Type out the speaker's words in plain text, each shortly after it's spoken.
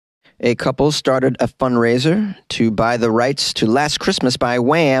A couple started a fundraiser to buy the rights to Last Christmas by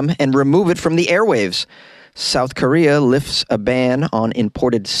Wham and remove it from the airwaves. South Korea lifts a ban on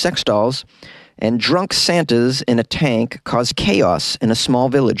imported sex dolls, and drunk Santas in a tank cause chaos in a small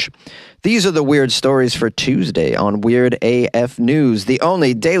village. These are the weird stories for Tuesday on Weird AF News, the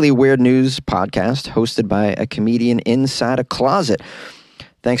only daily weird news podcast hosted by a comedian inside a closet.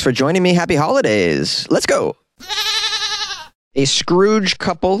 Thanks for joining me. Happy holidays. Let's go. A Scrooge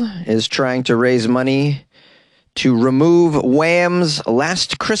couple is trying to raise money to remove Wham's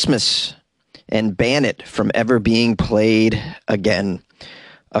Last Christmas and ban it from ever being played again.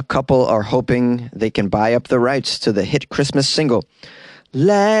 A couple are hoping they can buy up the rights to the hit Christmas single,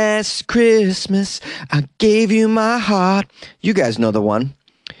 Last Christmas, I gave you my heart. You guys know the one.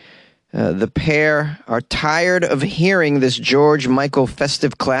 The pair are tired of hearing this George Michael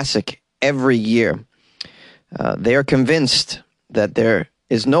festive classic every year. They are convinced that there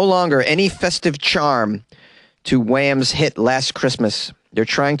is no longer any festive charm to Wham's hit Last Christmas. They're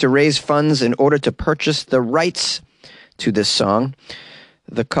trying to raise funds in order to purchase the rights to this song.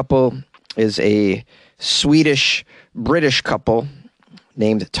 The couple is a Swedish-British couple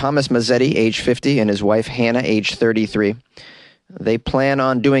named Thomas Mazzetti, age 50, and his wife Hannah, age 33. They plan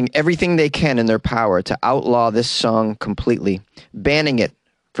on doing everything they can in their power to outlaw this song completely, banning it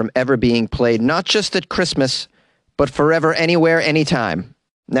from ever being played, not just at Christmas, but forever, anywhere, anytime.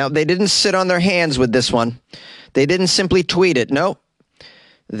 Now, they didn't sit on their hands with this one. They didn't simply tweet it. No,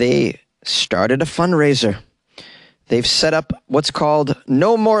 they started a fundraiser. They've set up what's called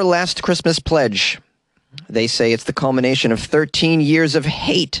No More Last Christmas Pledge. They say it's the culmination of 13 years of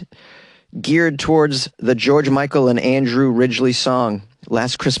hate geared towards the George Michael and Andrew Ridgeley song,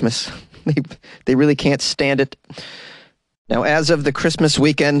 Last Christmas. They really can't stand it. Now, as of the Christmas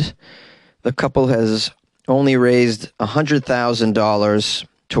weekend, the couple has only raised $100,000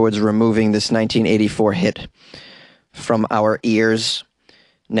 towards removing this 1984 hit from our ears.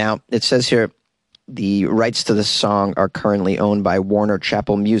 Now, it says here, the rights to the song are currently owned by Warner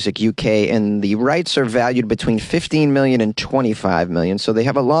Chappell Music UK, and the rights are valued between $15 million and $25 million, so they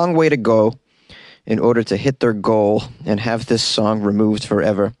have a long way to go in order to hit their goal and have this song removed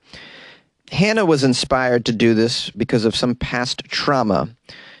forever. Hannah was inspired to do this because of some past trauma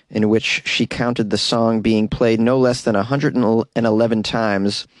in which she counted the song being played no less than 111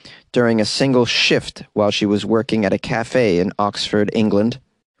 times during a single shift while she was working at a cafe in Oxford, England.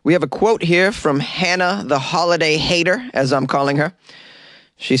 We have a quote here from Hannah, the holiday hater, as I'm calling her.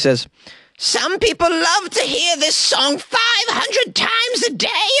 She says, "Some people love to hear this song 500 times a day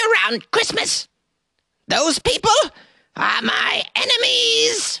around Christmas. Those people are my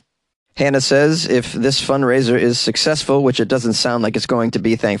enemies." Hannah says if this fundraiser is successful, which it doesn't sound like it's going to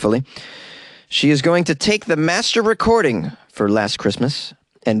be, thankfully, she is going to take the master recording for Last Christmas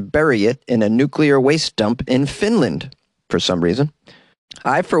and bury it in a nuclear waste dump in Finland for some reason.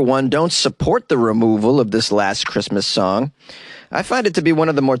 I, for one, don't support the removal of this Last Christmas song. I find it to be one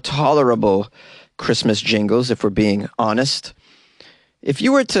of the more tolerable Christmas jingles, if we're being honest. If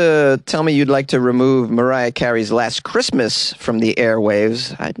you were to tell me you'd like to remove Mariah Carey's Last Christmas from the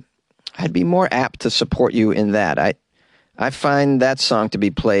airwaves, I'd be more apt to support you in that. I find that song to be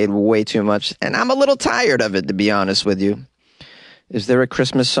played way too much, and I'm a little tired of it, to be honest with you. Is there a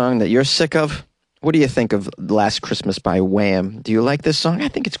Christmas song that you're sick of? What do you think of Last Christmas by Wham? Do you like this song? I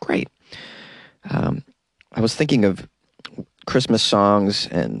think it's great. I was thinking of Christmas songs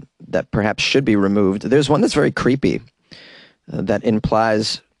and that perhaps should be removed. There's one that's very creepy that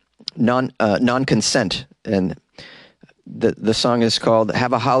implies non-consent, and the song is called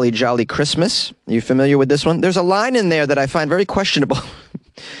Have a Holly Jolly Christmas. Are you familiar with this one? There's a line in there that I find very questionable.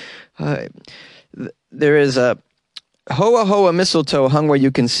 There is a hoa hoa mistletoe hung where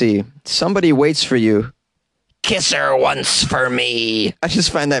you can see. Somebody waits for you. Kiss her once for me. I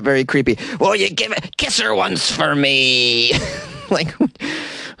just find that very creepy. Well, you give it, kiss her once for me. Like,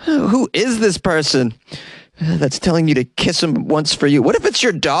 who is this person that's telling you to kiss him once for you? What if it's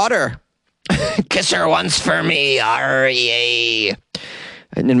your daughter? Kiss her once for me, R-E-A.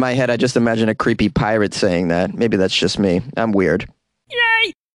 And in my head, I just imagine a creepy pirate saying that. Maybe that's just me. I'm weird.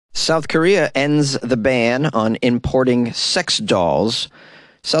 Yay! South Korea ends the ban on importing sex dolls.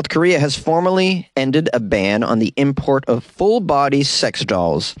 South Korea has formally ended a ban on the import of full-body sex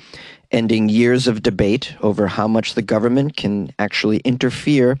dolls, ending years of debate over how much the government can actually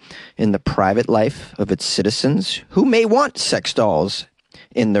interfere in the private life of its citizens who may want sex dolls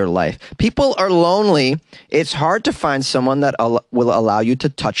in their life. People are lonely. It's hard to find someone that will allow you to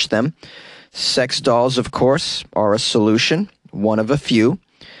touch them. Sex dolls, of course, are a solution, one of a few.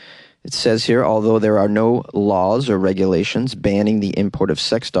 It says here, although there are no laws or regulations banning the import of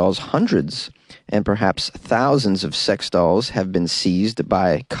sex dolls, hundreds and perhaps thousands of sex dolls have been seized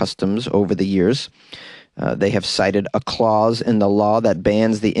by customs over the years. They have cited a clause in the law that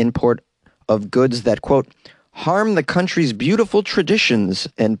bans the import of goods that, quote, harm the country's beautiful traditions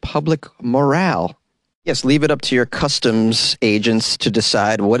and public morale. Yes, leave it up to your customs agents to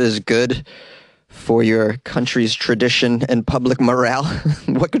decide what is good for your country's tradition and public morale.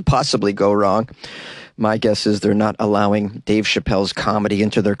 What could possibly go wrong? My guess is they're not allowing Dave Chappelle's comedy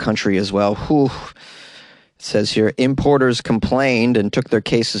into their country as well. Whew. It says here, importers complained and took their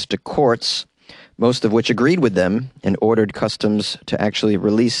cases to courts, most of which agreed with them and ordered customs to actually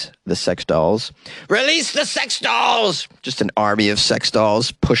release the sex dolls. Release the sex dolls! Just an army of sex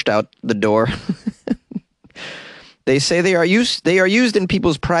dolls pushed out the door. They say they are used in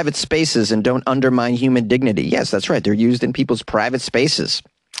people's private spaces and don't undermine human dignity. Yes, that's right. They're used in people's private spaces.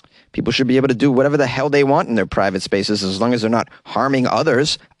 People should be able to do whatever the hell they want in their private spaces as long as they're not harming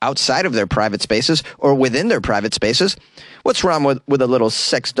others outside of their private spaces or within their private spaces. What's wrong with a little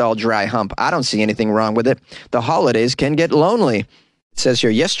sex doll dry hump? I don't see anything wrong with it. The holidays can get lonely. It says here,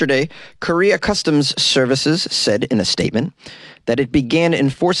 yesterday, Korea Customs Services said in a statement that it began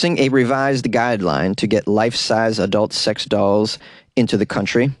enforcing a revised guideline to get life-size adult sex dolls into the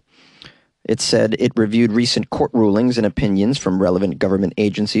country. It said it reviewed recent court rulings and opinions from relevant government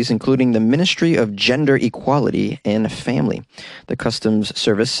agencies, including the Ministry of Gender Equality and Family. The Customs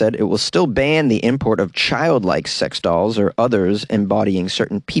Service said it will still ban the import of childlike sex dolls or others embodying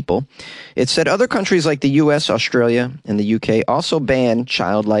certain people. It said other countries like the U.S., Australia, and the U.K. also ban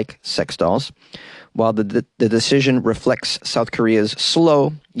childlike sex dolls. While the decision reflects South Korea's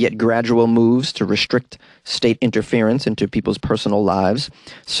slow yet gradual moves to restrict state interference into people's personal lives,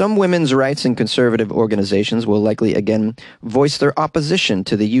 some women's rights and conservative organizations will likely again voice their opposition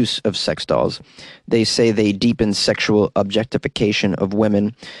to the use of sex dolls. They say they deepen sexual objectification of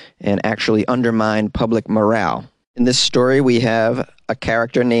women and actually undermine public morale. In this story, we have a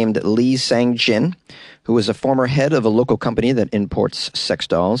character named Lee Sang-jin, who is a former head of a local company that imports sex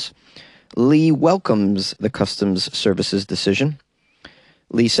dolls. Lee welcomes the Customs Service's decision.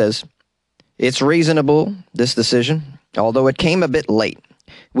 Lee says, "It's reasonable, this decision, although it came a bit late.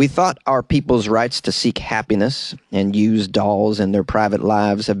 We thought our people's rights to seek happiness and use dolls in their private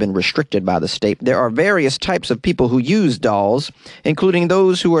lives have been restricted by the state. There are various types of people who use dolls, including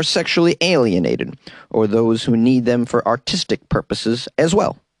those who are sexually alienated or those who need them for artistic purposes as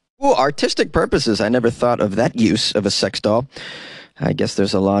well." Ooh, artistic purposes. I never thought of that use of a sex doll. I guess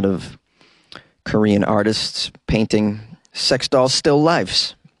there's a lot of Korean artists painting sex doll still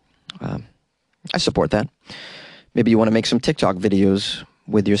lifes. I support that. Maybe you want to make some TikTok videos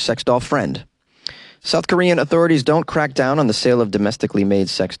with your sex doll friend. South Korean authorities don't crack down on the sale of domestically made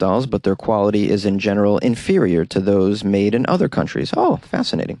sex dolls, but their quality is in general inferior to those made in other countries. Oh,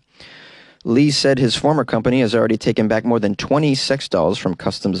 fascinating. Lee said his former company has already taken back more than 20 sex dolls from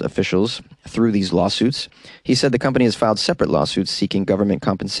customs officials through these lawsuits. He said the company has filed separate lawsuits seeking government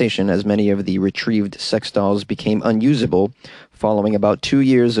compensation as many of the retrieved sex dolls became unusable following about 2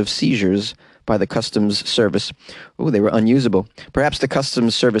 years of seizures by the Customs Service. Oh, they were unusable. Perhaps the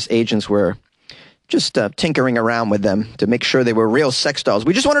Customs Service agents were just tinkering around with them to make sure they were real sex dolls.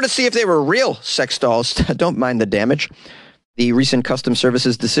 We just wanted to see if they were real sex dolls. Don't mind the damage. The recent Customs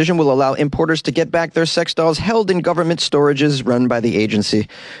Service's decision will allow importers to get back their sex dolls held in government storages run by the agency,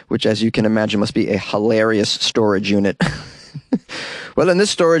 which, as you can imagine, must be a hilarious storage unit. Well, in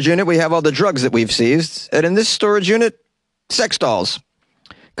this storage unit, we have all the drugs that we've seized, and in this storage unit, sex dolls.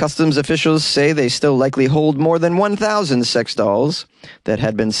 Customs officials say they still likely hold more than 1,000 sex dolls that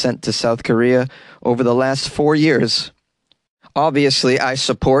had been sent to South Korea over the last 4 years. Obviously, I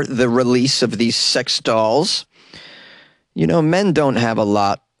support the release of these sex dolls. You know, men don't have a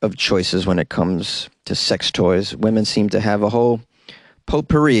lot of choices when it comes to sex toys. Women seem to have a whole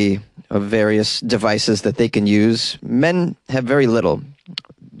potpourri of various devices that they can use. Men have very little.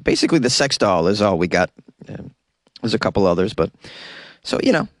 Basically, the sex doll is all we got. There's a couple others, but... So,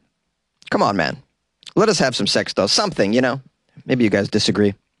 you know, come on, man. Let us have some sex dolls. Something, you know. Maybe you guys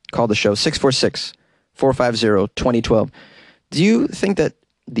disagree. Call the show, 646-450-2012. Do you think that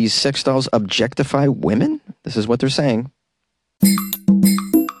these sex dolls objectify women? This is what they're saying.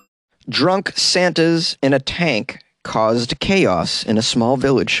 Drunk Santas in a tank caused chaos in a small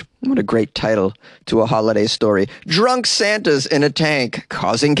village. What a great title to a holiday story. Drunk Santas in a tank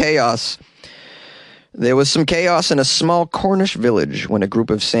causing chaos. There was some chaos in a small Cornish village when a group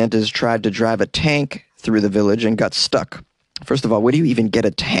of Santas tried to drive a tank through the village and got stuck. First of all, where do you even get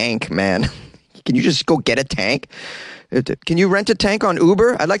a tank, man? Can you just go get a tank? Can you rent a tank on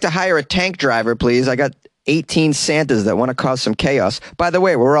Uber? I'd like to hire a tank driver, please. I got 18 Santas that want to cause some chaos. By the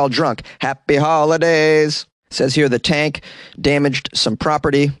way, we're all drunk. Happy holidays. Says here the tank damaged some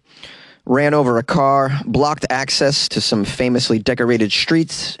property, ran over a car, blocked access to some famously decorated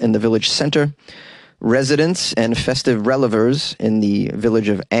streets in the village center. Residents and festive relevers in the village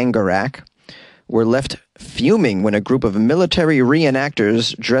of Angarak were left fuming when a group of military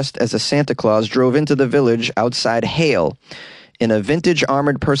reenactors dressed as a Santa Claus drove into the village outside Hale in a vintage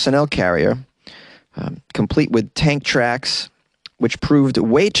armored personnel carrier, complete with tank tracks, which proved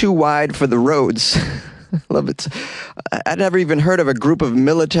way too wide for the roads. Love it. I'd never even heard of a group of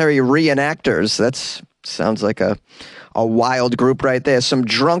military reenactors. That sounds like a wild group right there. Some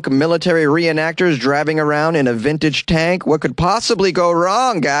drunk military reenactors driving around in a vintage tank. What could possibly go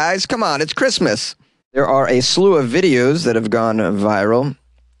wrong, guys? Come on, it's Christmas. There are a slew of videos that have gone viral.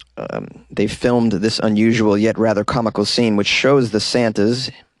 They filmed this unusual yet rather comical scene, which shows the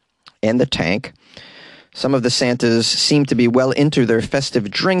Santas and the tank. Some of the Santas seem to be well into their festive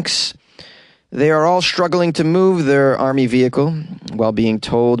drinks. They are all struggling to move their army vehicle while being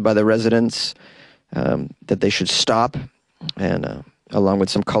told by the residents that they should stop, and along with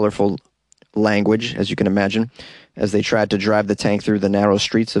some colorful language, as you can imagine, as they tried to drive the tank through the narrow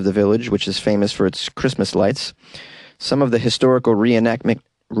streets of the village, which is famous for its Christmas lights. Some of the historical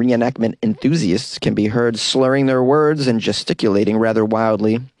reenactment enthusiasts can be heard slurring their words and gesticulating rather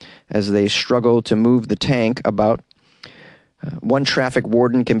wildly as they struggle to move the tank about. One traffic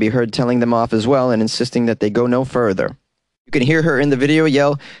warden can be heard telling them off as well and insisting that they go no further. You can hear her in the video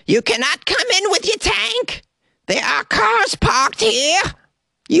yell, "You cannot come in with your tank! There are cars parked here!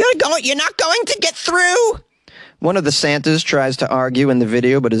 You're not going to get through!" One of the Santas tries to argue in the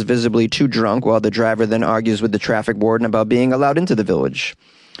video but is visibly too drunk, while the driver then argues with the traffic warden about being allowed into the village.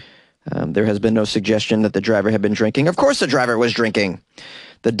 There has been no suggestion that the driver had been drinking. Of course the driver was drinking!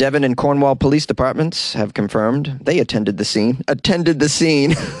 The Devon and Cornwall police departments have confirmed they attended the scene.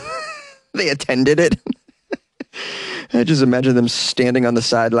 They attended it. I just imagine them standing on the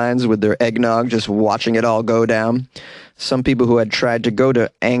sidelines with their eggnog, just watching it all go down. Some people who had tried to go to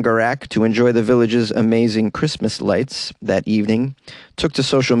Angarak to enjoy the village's amazing Christmas lights that evening took to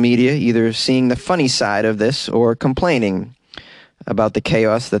social media, either seeing the funny side of this or complaining about the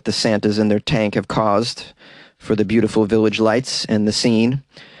chaos that the Santas in their tank have caused for the beautiful village lights and the scene.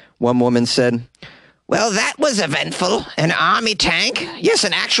 One woman said, "Well, that was eventful. An army tank. Yes,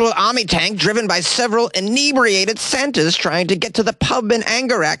 an actual army tank driven by several inebriated Santas trying to get to the pub in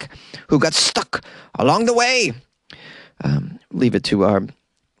Angarak, who got stuck along the way." Leave it to our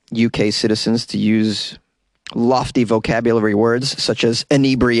UK citizens to use lofty vocabulary words such as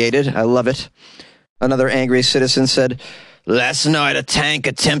inebriated. I love it. Another angry citizen said, "Last night a tank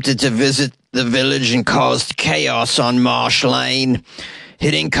attempted to visit the village and caused chaos on Marsh Lane,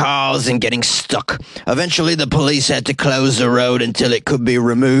 hitting cars and getting stuck. Eventually the police had to close the road until it could be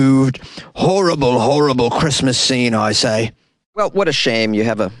removed. Horrible, horrible Christmas scene, I say." Well, what a shame. You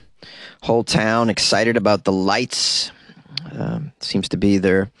have a whole town excited about the lights. Seems to be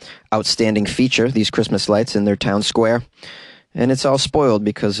their outstanding feature, these Christmas lights in their town square. And it's all spoiled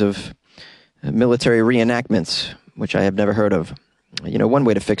because of military reenactments, which I have never heard of. You know, one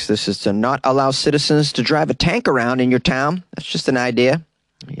way to fix this is to not allow citizens to drive a tank around in your town. That's just an idea.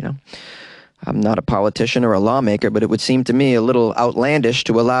 You know, I'm not a politician or a lawmaker, but it would seem to me a little outlandish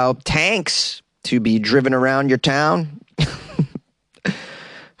to allow tanks to be driven around your town.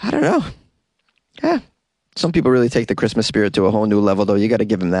 I don't know. Yeah. Some people really take the Christmas spirit to a whole new level, though. You got to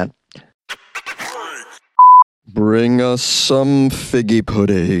give them that. Bring us some figgy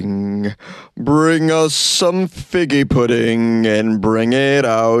pudding. Bring us some figgy pudding and bring it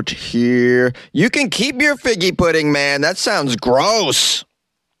out here. You can keep your figgy pudding, man. That sounds gross.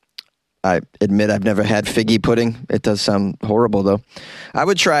 I admit I've never had figgy pudding. It does sound horrible, though. I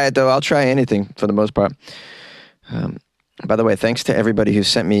would try it, though. I'll try anything for the most part. By the way, thanks to everybody who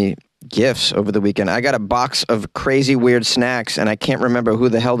sent me gifts over the weekend. I got a box of crazy weird snacks, and I can't remember who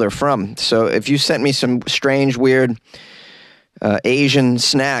the hell they're from. So if you sent me some strange, weird Asian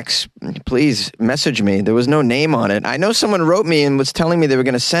snacks, please message me. There was no name on it. I know someone wrote me and was telling me they were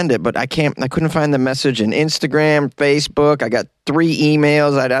going to send it, but I couldn't find the message in Instagram, Facebook. I got 3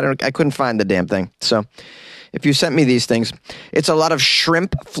 emails. I couldn't find the damn thing. So if you sent me these things, it's a lot of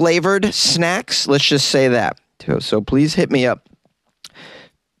shrimp flavored snacks. Let's just say that. So please hit me up.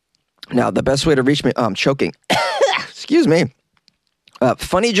 Now, the best way to reach me... Oh, I'm choking. Excuse me.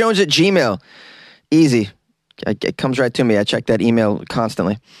 funnyjones@gmail. Easy. It comes right to me. I check that email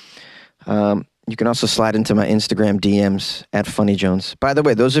constantly. You can also slide into my Instagram DMs at Funny Jones. By the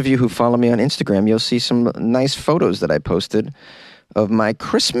way, those of you who follow me on Instagram, you'll see some nice photos that I posted of my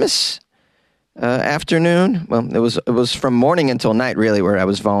Christmas afternoon. Well, it was from morning until night, really, where I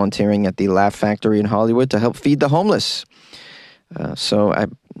was volunteering at the Laugh Factory in Hollywood to help feed the homeless. So I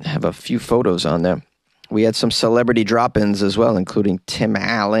have a few photos on there. We had some celebrity drop-ins as well, including Tim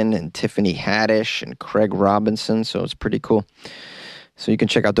Allen and Tiffany Haddish and Craig Robinson, so it's pretty cool. So you can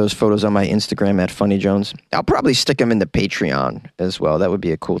check out those photos on my Instagram at Funny Jones. I'll probably stick them in the Patreon as well. That would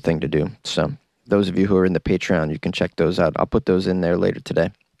be a cool thing to do. So those of you who are in the Patreon, you can check those out. I'll put those in there later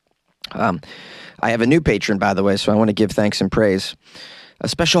today. I have a new patron, by the way, so I want to give thanks and praise. A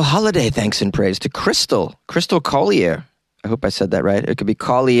special holiday thanks and praise to Crystal Collier. I hope I said that right. It could be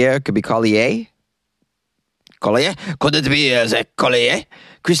Collier, it could be Collier. Collier? Could it be Collier?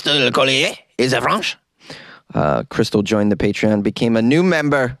 Crystal Collier? Is it French? Crystal joined the Patreon, became a new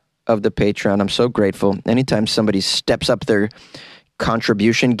member of the Patreon. I'm so grateful. Anytime somebody steps up their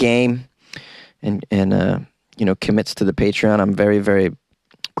contribution game and commits to the Patreon, I'm very, very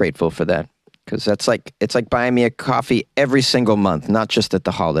grateful for that. Because it's like buying me a coffee every single month, not just at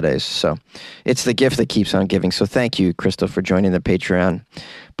the holidays. So it's the gift that keeps on giving. So thank you, Crystal, for joining the Patreon.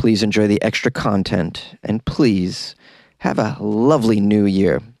 Please enjoy the extra content. And please have a lovely new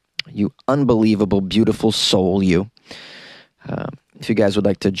year. You unbelievable, beautiful soul, you. If you guys would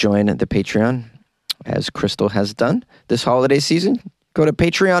like to join the Patreon, as Crystal has done this holiday season, go to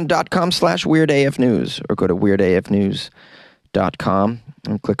patreon.com/weirdafnews or go to weirdafnews.com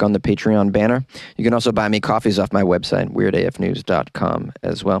and click on the Patreon banner. You can also buy me coffees off my website, weirdafnews.com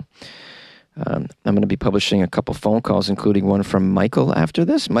as well. I'm going to be publishing a couple phone calls, including one from Michael after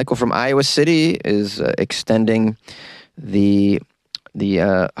this. Michael from Iowa City is extending the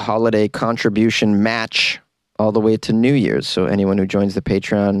holiday contribution match all the way to New Year's. So anyone who joins the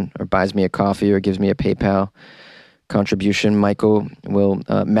Patreon or buys me a coffee or gives me a PayPal contribution, Michael will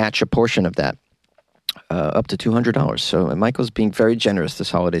match a portion of that, up to $200. So Michael's being very generous this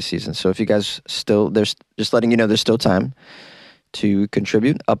holiday season. So if you guys there's just letting you know there's still time to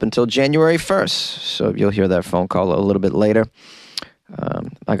contribute up until January 1st. So you'll hear that phone call a little bit later.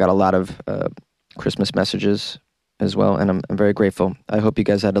 I got a lot of Christmas messages as well, and I'm very grateful. I hope you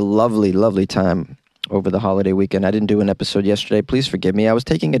guys had a lovely, lovely time over the holiday weekend. I didn't do an episode yesterday. Please forgive me. I was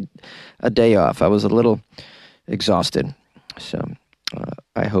taking a day off. I was a little exhausted. So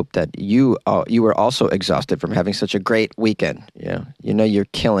I hope that you were also exhausted from having such a great weekend. You know you're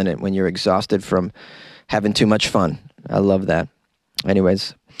killing it when you're exhausted from having too much fun. I love that.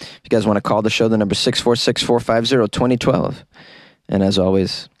 Anyways, if you guys want to call the show, the number 646-450-2012. And as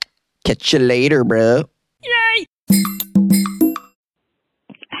always, catch you later, bro. Yay!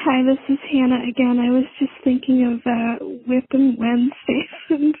 Hi, this is Hannah again. I was just thinking of Whip 'em Wednesdays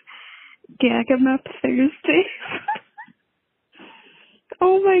and Gag 'em Up Thursdays.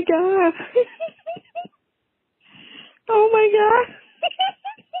 Oh my god. Oh my god.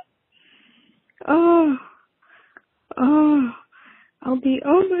 I'll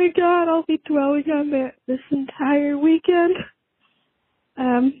be dwelling on that this entire weekend.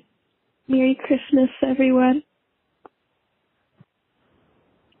 Merry Christmas, everyone.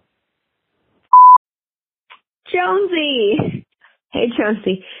 Jonesy! Hey,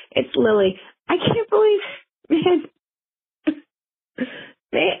 Jonesy. It's Lily. I can't believe,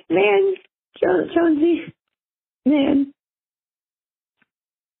 Jonesy. Man.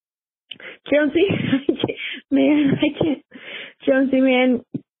 Jonesy, I can't. Jonesy, man.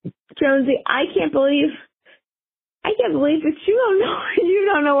 Jonesy, I can't believe that you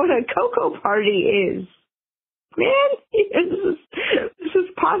don't know what a cocoa party is. Man, this is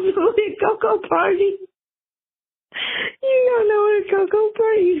possibly a cocoa party. You don't know what a cocoa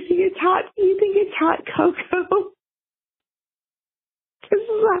party is. You think it's hot cocoa. This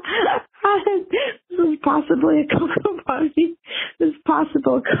is possibly a cocoa party. This is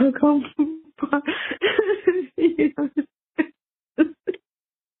possible cocoa party.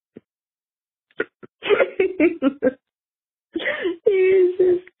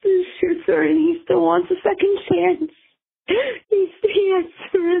 This shooter, and he still wants a second chance. He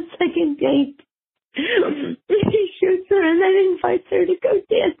asks for a second date. He shoots her and then invites her to go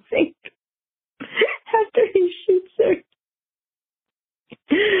dancing after he shoots her.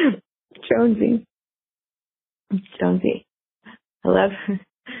 Jonesy, I love her.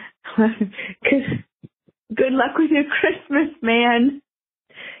 Good luck with your Christmas, man.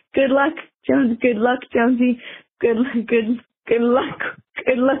 Good luck, Jonesy. Good luck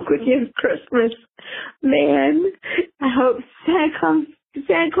with your Christmas, man. I hope Santa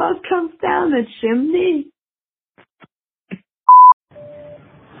Claus comes down the chimney.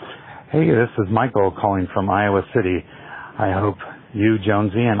 Hey, this is Michael calling from Iowa City. I hope you,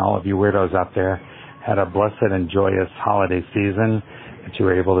 Jonesy, and all of you weirdos out there had a blessed and joyous holiday season, that you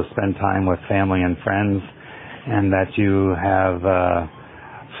were able to spend time with family and friends, and that you have a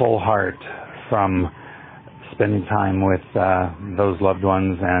full heart from spending time with those loved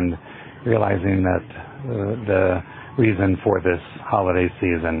ones and realizing that the reason for this holiday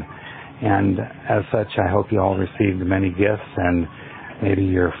season. And as such, I hope you all received many gifts, and maybe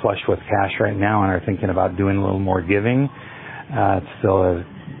you're flush with cash right now and are thinking about doing a little more giving. It's still a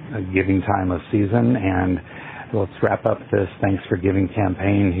giving time of season, and let's wrap up this Thanks for Giving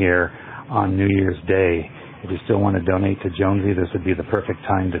campaign here on New Year's Day. If you still want to donate to Jonesy, this would be the perfect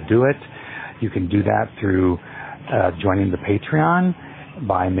time to do it. You can do that through joining the Patreon,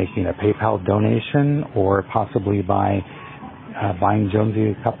 by making a PayPal donation, or possibly by buying Jonesy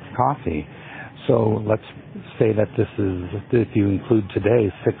a cup of coffee. So let's say that this is, if you include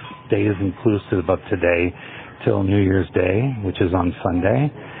today, 6 days inclusive of today till New Year's Day, which is on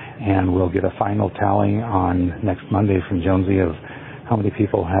Sunday, and we'll get a final tally on next Monday from Jonesy of how many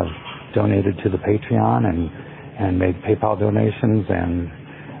people have donated to the Patreon and made PayPal donations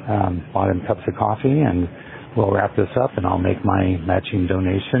and bought him cups of coffee, and we'll wrap this up and I'll make my matching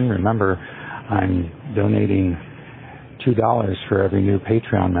donation. Remember, I'm donating $2 for every new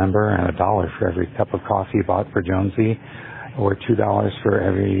Patreon member and $1 for every cup of coffee bought for Jonesy, or $2 for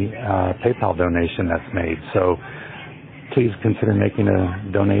every PayPal donation that's made. So please consider making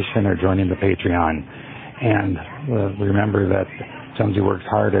a donation or joining the Patreon. And remember that Jonesy works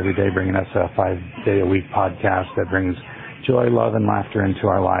hard every day bringing us a 5-day-a-week podcast that brings joy, love, and laughter into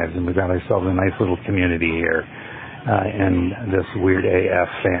our lives. And we've got ourselves a nice little community here in this Weird AF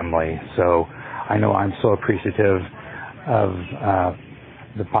family. So I know I'm so appreciative of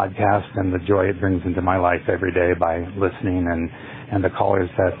the podcast and the joy it brings into my life every day by listening, and the callers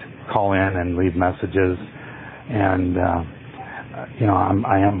that call in and leave messages. And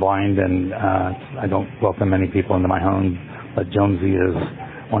I am blind, and I don't welcome many people into my home, but Jonesy is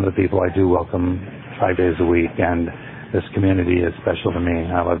one of the people I do welcome 5 days a week, and this community is special to me.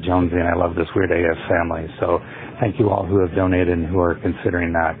 I love Jonesy, and I love this Weird AF family. So thank you all who have donated and who are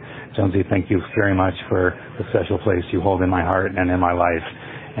considering that. Jonesy, thank you very much for the special place you hold in my heart and in my life.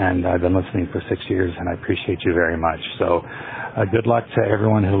 And I've been listening for 6 years, and I appreciate you very much. So good luck to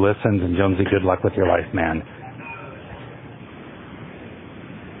everyone who listens, and Jonesy, good luck with your life, man.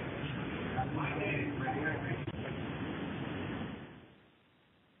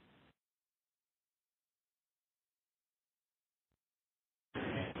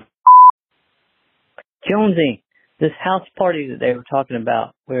 Jonesy, this house party that they were talking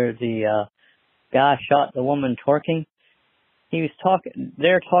about, where the guy shot the woman twerking,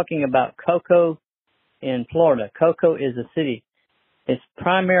 they're talking about Cocoa in Florida. Cocoa is a city. It's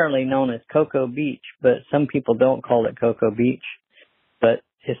primarily known as Cocoa Beach, but some people don't call it Cocoa Beach. But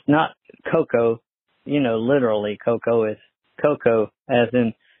it's not Cocoa, literally Cocoa is Cocoa, as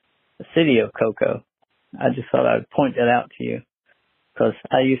in the city of Cocoa. I just thought I'd point that out to you, because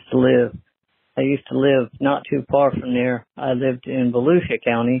I used to live not too far from there. I lived in Volusia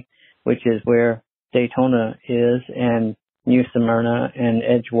County, which is where Daytona is, and New Smyrna and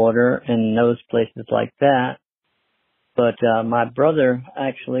Edgewater and those places like that. But my brother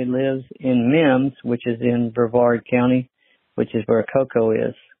actually lives in Mims, which is in Brevard County, which is where Cocoa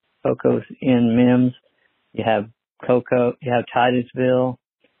is. Cocoa's in Mims. You have Cocoa, you have Titusville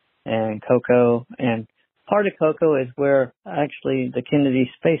and Cocoa, and part of Cocoa is where actually the Kennedy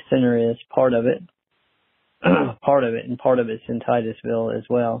Space Center is, part of it. Part of it, and part of it's in Titusville as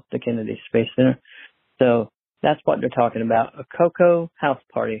well, the Kennedy Space Center. So that's what they're talking about, a Cocoa house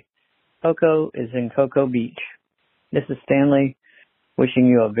party. Cocoa is in Cocoa Beach. This is Stanley, wishing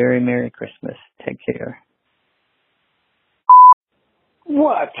you a very Merry Christmas. Take care.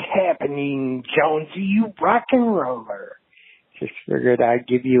 What's happening, Jonesy, you rock and roller? Just figured I'd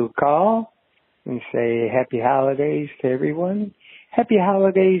give you a call and say happy holidays to everyone. Happy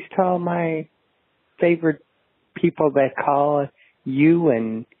holidays to all my favorite people that call you,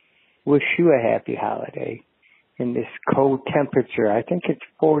 and wish you a happy holiday in this cold temperature. I think it's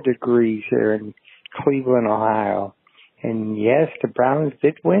 4 degrees here in Cleveland, Ohio. And yes, the Browns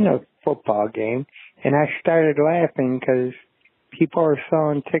did win a football game, and I started laughing because people are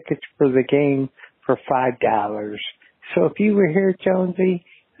selling tickets for the game for $5. So if you were here, Jonesy,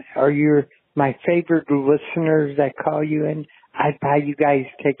 or you're my favorite listeners that call you in, I'd buy you guys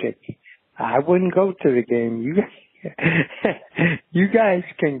tickets. I wouldn't go to the game. You guys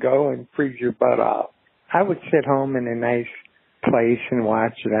can go and freeze your butt off. I would sit home in a nice place and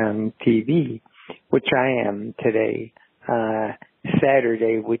watch it on TV, which I am today.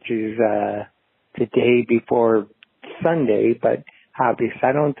 Saturday, which is the day before Sunday, but obviously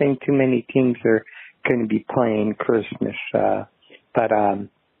I don't think too many teams are going to be playing Christmas. But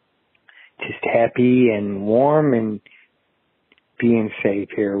just happy and warm and being safe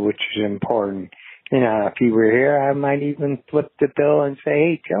here, which is important. You know, if you were here, I might even flip the bill and say,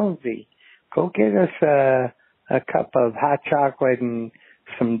 hey, Jonesy, go get us a cup of hot chocolate and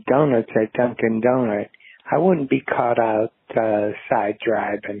some donuts at Dunkin' Donut. I wouldn't be caught out side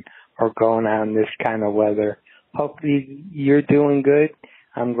driving or going out in this kind of weather. Hopefully you're doing good.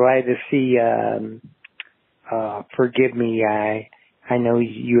 I'm glad to see, forgive me, I know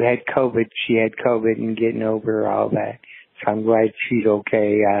you had COVID. She had COVID and getting over all that. So I'm glad she's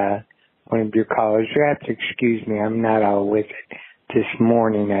okay. One of your callers, you have to excuse me. I'm not all with it this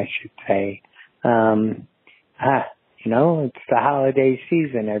morning, I should say. You know, it's the holiday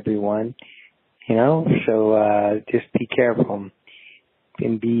season, everyone. You know, so just be careful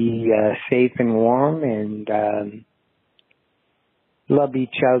and be safe and warm and love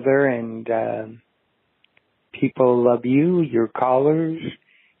each other and people love you, your callers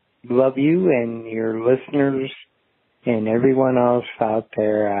love you, and your listeners and everyone else out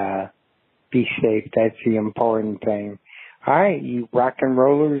there. Be safe. That's the important thing. All right, you rock and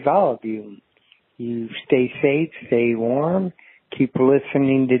rollers, all of you. You stay safe, stay warm, keep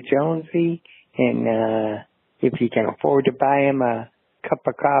listening to Jonesy, and if you can afford to buy him a cup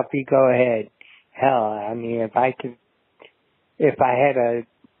of coffee, go ahead. Hell, I mean, if I had a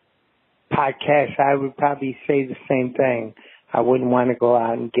podcast, I would probably say the same thing. I wouldn't want to go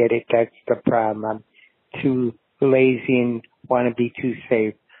out and get it. That's the problem. I'm too lazy and want to be too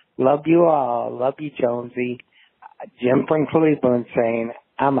safe. Love you all. Love you, Jonesy. Jim from Cleveland saying,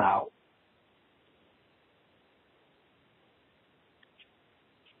 I'm out.